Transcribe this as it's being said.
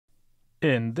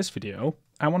In this video,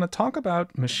 I want to talk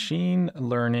about machine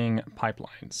learning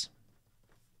pipelines.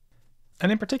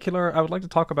 And in particular, I would like to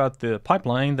talk about the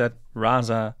pipeline that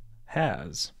Rasa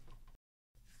has.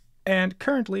 And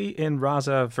currently in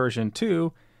Rasa version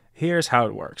 2, here's how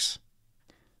it works.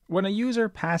 When a user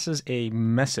passes a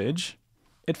message,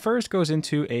 it first goes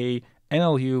into a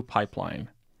NLU pipeline.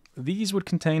 These would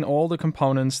contain all the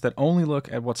components that only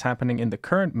look at what's happening in the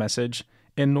current message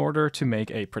in order to make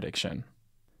a prediction.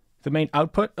 The main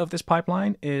output of this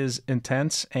pipeline is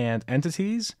intents and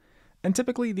entities, and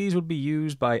typically these would be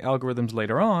used by algorithms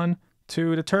later on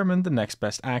to determine the next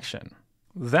best action.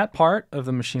 That part of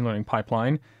the machine learning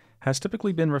pipeline has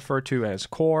typically been referred to as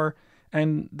core,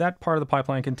 and that part of the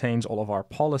pipeline contains all of our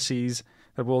policies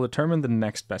that will determine the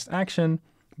next best action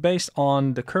based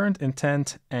on the current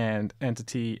intent and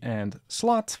entity and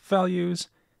slot values,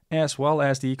 as well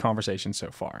as the conversation so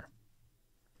far.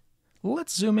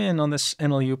 Let's zoom in on this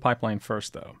NLU pipeline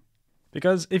first, though,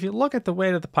 because if you look at the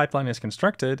way that the pipeline is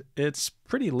constructed, it's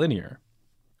pretty linear.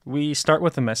 We start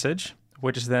with a message,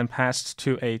 which is then passed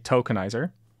to a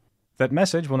tokenizer. That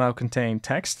message will now contain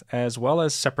text as well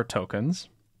as separate tokens.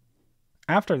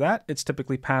 After that, it's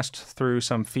typically passed through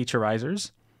some featureizers.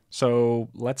 So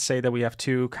let's say that we have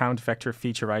two count vector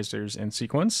featureizers in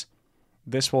sequence.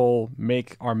 This will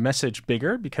make our message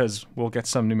bigger because we'll get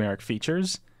some numeric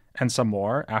features and some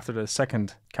more after the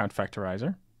second count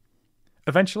vectorizer.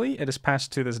 Eventually, it is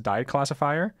passed to this diet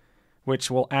classifier, which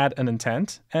will add an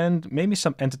intent and maybe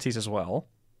some entities as well.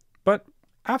 But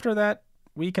after that,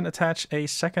 we can attach a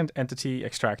second entity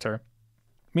extractor,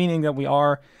 meaning that we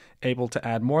are able to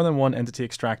add more than one entity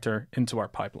extractor into our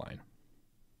pipeline.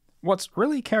 What's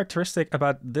really characteristic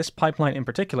about this pipeline in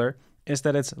particular is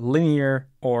that it's linear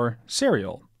or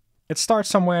serial. It starts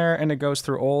somewhere and it goes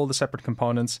through all the separate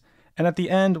components, and at the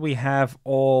end we have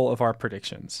all of our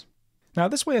predictions. Now,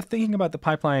 this way of thinking about the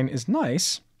pipeline is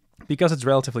nice because it's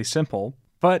relatively simple,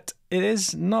 but it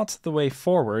is not the way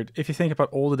forward if you think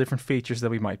about all the different features that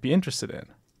we might be interested in.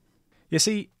 You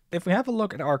see, if we have a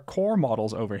look at our core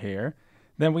models over here,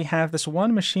 then we have this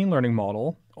one machine learning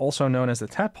model, also known as the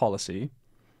TAT policy,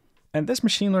 and this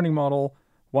machine learning model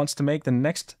wants to make the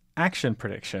next action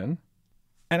prediction.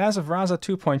 And as of Rasa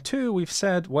 2.2, we've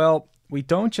said, well, we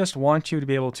don't just want you to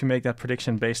be able to make that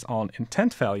prediction based on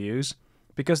intent values,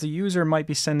 because the user might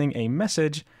be sending a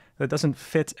message that doesn't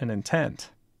fit an intent.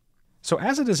 So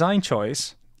as a design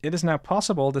choice, it is now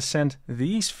possible to send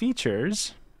these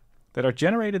features that are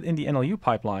generated in the NLU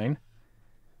pipeline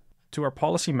to our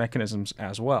policy mechanisms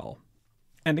as well.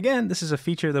 And again, this is a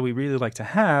feature that we really like to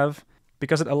have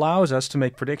because it allows us to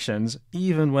make predictions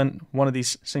even when one of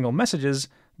these single messages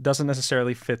doesn't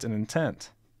necessarily fit an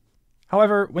intent.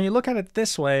 However, when you look at it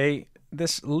this way,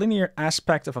 this linear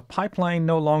aspect of a pipeline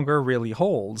no longer really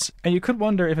holds. And you could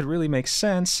wonder if it really makes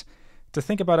sense to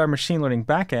think about our machine learning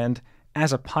backend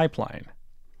as a pipeline.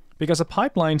 Because a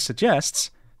pipeline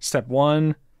suggests step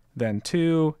 1, then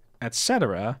 2,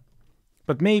 etc.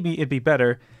 But maybe it'd be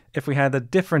better if we had a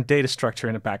different data structure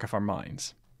in the back of our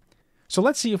minds. So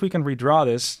let's see if we can redraw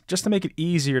this just to make it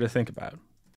easier to think about.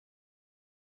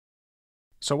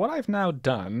 So what I've now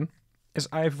done is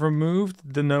I've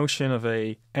removed the notion of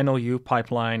a NLU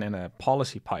pipeline and a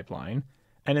policy pipeline,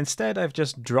 and instead I've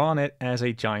just drawn it as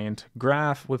a giant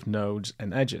graph with nodes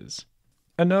and edges.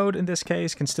 A node in this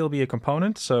case can still be a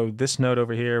component, so this node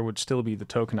over here would still be the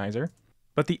tokenizer,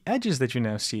 but the edges that you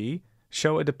now see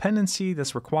show a dependency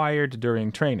that's required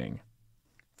during training.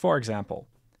 For example,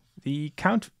 the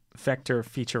count vector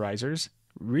featureizers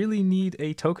really need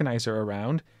a tokenizer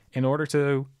around in order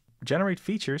to generate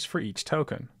features for each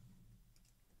token.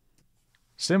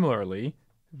 Similarly,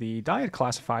 the diet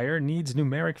classifier needs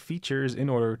numeric features in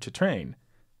order to train,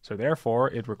 so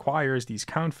therefore it requires these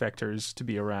count vectors to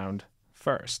be around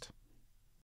first.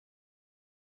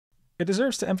 It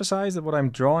deserves to emphasize that what I'm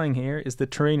drawing here is the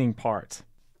training part.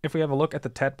 If we have a look at the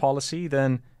TAT policy,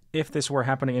 then if this were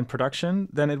happening in production,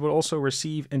 then it would also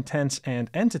receive intents and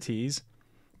entities,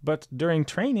 but during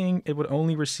training it would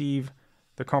only receive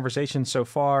the conversation so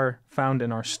far found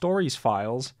in our stories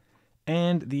files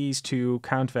and these two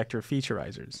count vector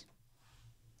featureizers.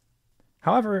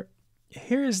 However,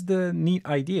 here's the neat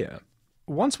idea.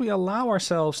 Once we allow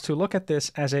ourselves to look at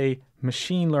this as a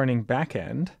machine learning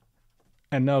backend,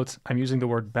 and note I'm using the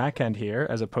word backend here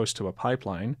as opposed to a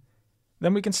pipeline,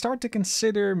 then we can start to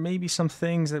consider maybe some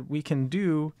things that we can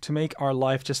do to make our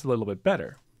life just a little bit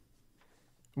better.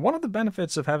 One of the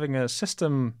benefits of having a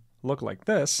system look like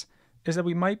this is that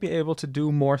we might be able to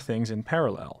do more things in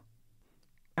parallel.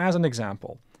 As an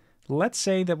example, let's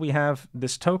say that we have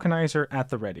this tokenizer at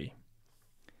the ready.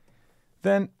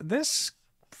 Then this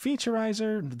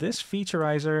this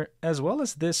featurizer, as well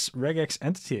as this regex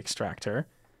entity extractor,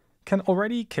 can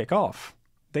already kick off.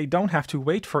 They don't have to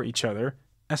wait for each other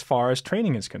as far as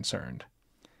training is concerned.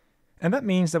 And that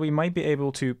means that we might be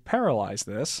able to parallelize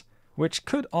this, which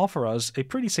could offer us a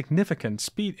pretty significant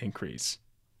speed increase.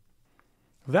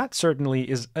 That certainly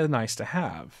is a nice to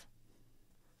have.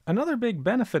 Another big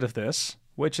benefit of this,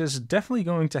 which is definitely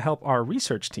going to help our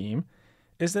research team,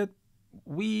 is that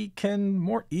we can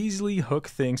more easily hook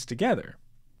things together.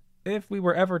 If we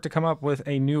were ever to come up with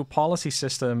a new policy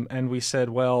system and we said,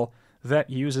 well, that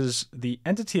uses the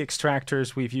entity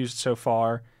extractors we've used so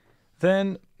far,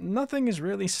 then nothing is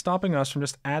really stopping us from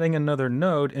just adding another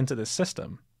node into the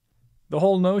system. The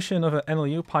whole notion of an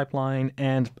NLU pipeline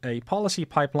and a policy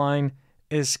pipeline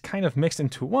is kind of mixed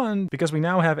into one because we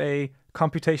now have a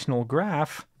computational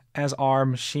graph as our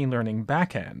machine learning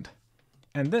backend.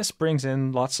 And this brings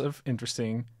in lots of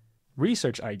interesting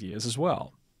research ideas as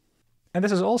well. And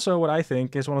this is also what I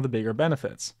think is one of the bigger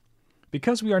benefits.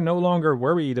 Because we are no longer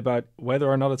worried about whether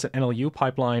or not it's an NLU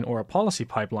pipeline or a policy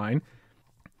pipeline,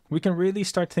 we can really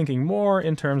start thinking more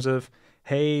in terms of,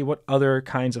 hey, what other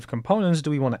kinds of components do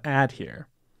we want to add here?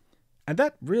 And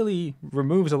that really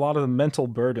removes a lot of the mental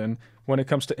burden when it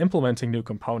comes to implementing new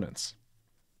components.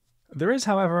 There is,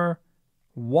 however,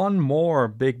 one more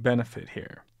big benefit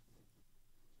here.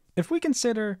 If we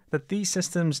consider that these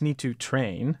systems need to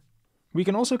train, we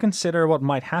can also consider what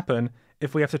might happen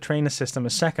if we have to train a system a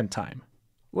second time.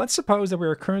 Let's suppose that we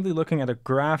are currently looking at a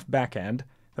graph backend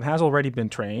that has already been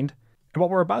trained, and what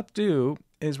we're about to do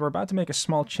is we're about to make a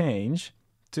small change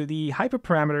to the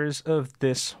hyperparameters of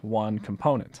this one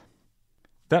component.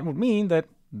 That would mean that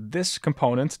this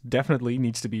component definitely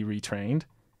needs to be retrained.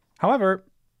 However,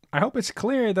 I hope it's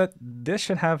clear that this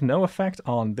should have no effect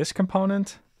on this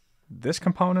component,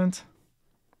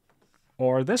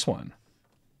 or this one.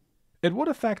 It would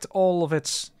affect all of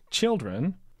its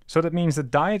children, so that means the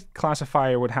diet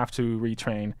classifier would have to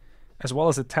retrain, as well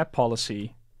as the TED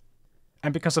policy.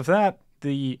 And because of that,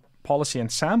 the policy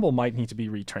ensemble might need to be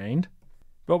retrained,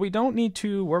 but we don't need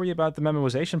to worry about the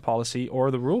memoization policy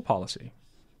or the rule policy.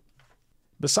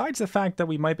 Besides the fact that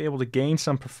we might be able to gain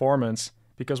some performance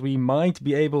because we might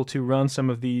be able to run some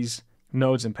of these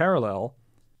nodes in parallel,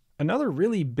 another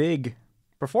really big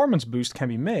performance boost can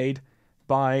be made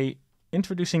by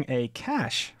introducing a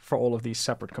cache for all of these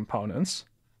separate components,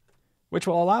 which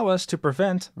will allow us to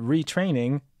prevent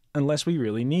retraining unless we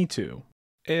really need to.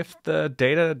 If the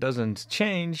data doesn't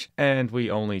change and we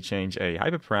only change a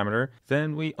hyperparameter,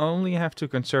 then we only have to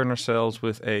concern ourselves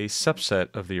with a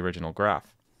subset of the original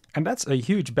graph. And that's a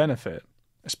huge benefit,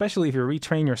 especially if you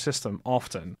retrain your system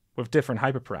often with different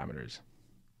hyperparameters.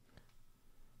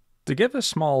 To give a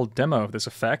small demo of this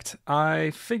effect, I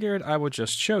figured I would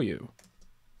just show you.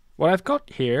 What I've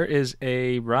got here is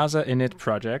a Rasa init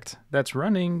project that's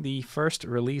running the first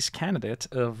release candidate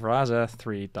of Rasa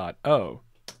 3.0.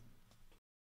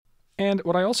 And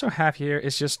what I also have here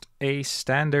is just a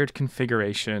standard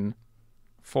configuration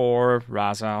for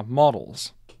Rasa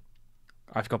models.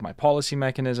 I've got my policy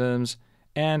mechanisms,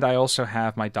 and I also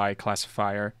have my die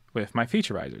classifier with my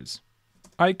featurizers.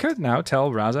 I could now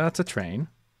tell Rasa to train,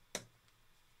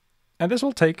 and this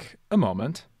will take a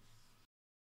moment.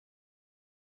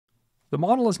 The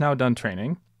model is now done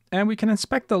training, and we can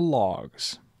inspect the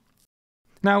logs.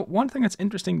 Now, one thing that's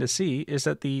interesting to see is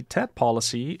that the TED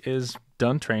policy is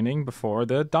done training before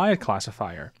the diet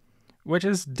classifier, which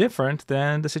is different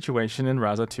than the situation in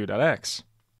Rasa 2.x.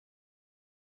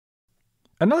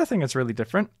 Another thing that's really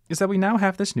different is that we now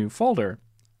have this new folder,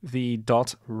 the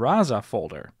 .rasa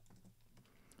folder.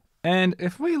 And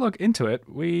if we look into it,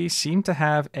 we seem to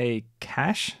have a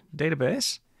cache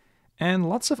database and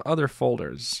lots of other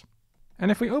folders.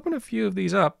 And if we open a few of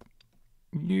these up,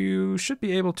 you should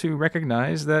be able to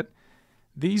recognize that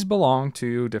these belong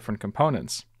to different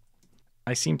components.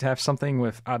 I seem to have something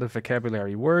with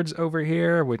out-of-vocabulary words over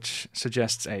here, which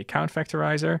suggests a count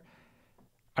factorizer.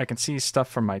 I can see stuff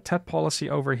from my TED policy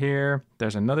over here.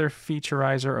 There's another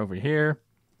featurizer over here.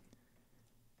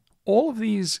 All of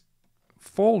these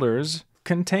folders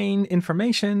contain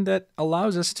information that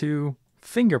allows us to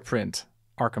fingerprint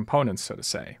our components, so to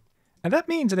say. And that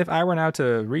means that if I were now to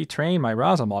retrain my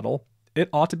Rasa model, it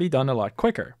ought to be done a lot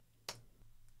quicker.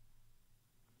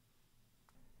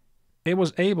 It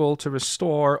was able to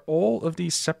restore all of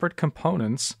these separate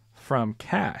components from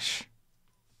cache.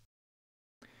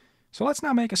 So let's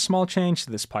now make a small change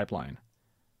to this pipeline.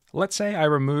 Let's say I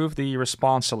remove the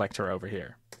response selector over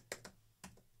here.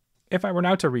 If I were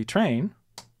now to retrain,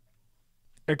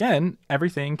 again,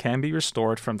 everything can be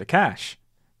restored from the cache.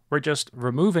 We're just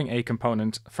removing a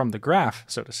component from the graph,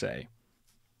 so to say.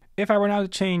 If I were now to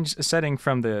change a setting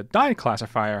from the diet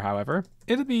classifier, however,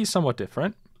 it'd be somewhat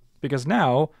different, because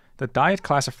now the diet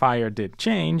classifier did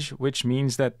change, which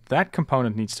means that that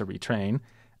component needs to retrain,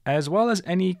 as well as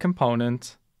any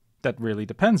component that really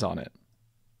depends on it.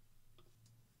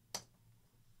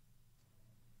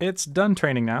 It's done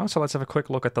training now, so let's have a quick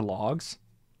look at the logs.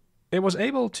 It was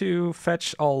able to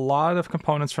fetch a lot of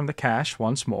components from the cache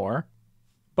once more,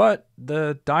 but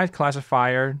the diet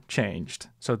classifier changed,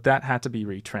 so that had to be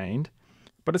retrained.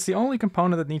 But it's the only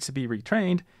component that needs to be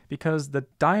retrained because the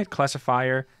diet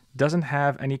classifier doesn't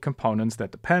have any components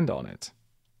that depend on it.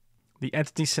 The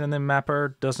entity synonym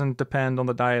mapper doesn't depend on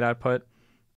the diet output,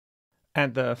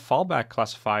 and the fallback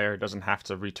classifier doesn't have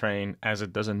to retrain as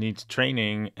it doesn't need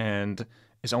training and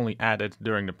is only added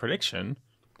during the prediction.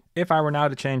 If I were now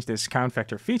to change this count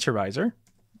vector featureizer,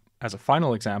 as a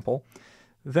final example,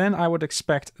 then I would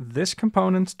expect this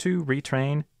component to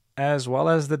retrain as well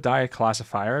as the diet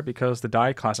classifier, because the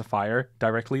diet classifier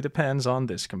directly depends on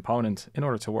this component in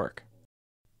order to work.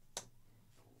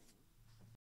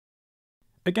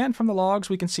 Again, from the logs,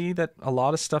 we can see that a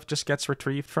lot of stuff just gets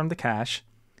retrieved from the cache,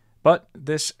 but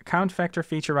this count vector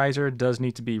featureizer does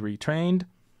need to be retrained,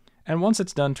 and once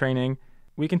it's done training,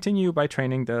 we continue by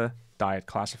training the diet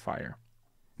classifier.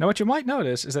 Now what you might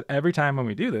notice is that every time when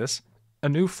we do this, a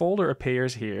new folder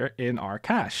appears here in our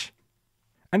cache.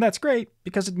 And that's great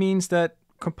because it means that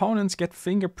components get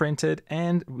fingerprinted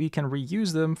and we can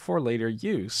reuse them for later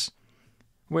use,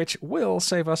 which will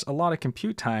save us a lot of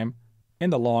compute time in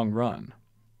the long run.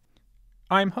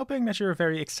 I'm hoping that you're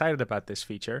very excited about this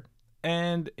feature,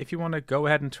 and if you want to go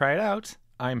ahead and try it out,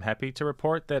 I'm happy to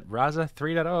report that Rasa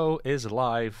 3.0 is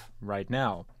live right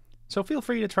now. So feel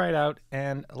free to try it out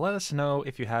and let us know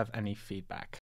if you have any feedback.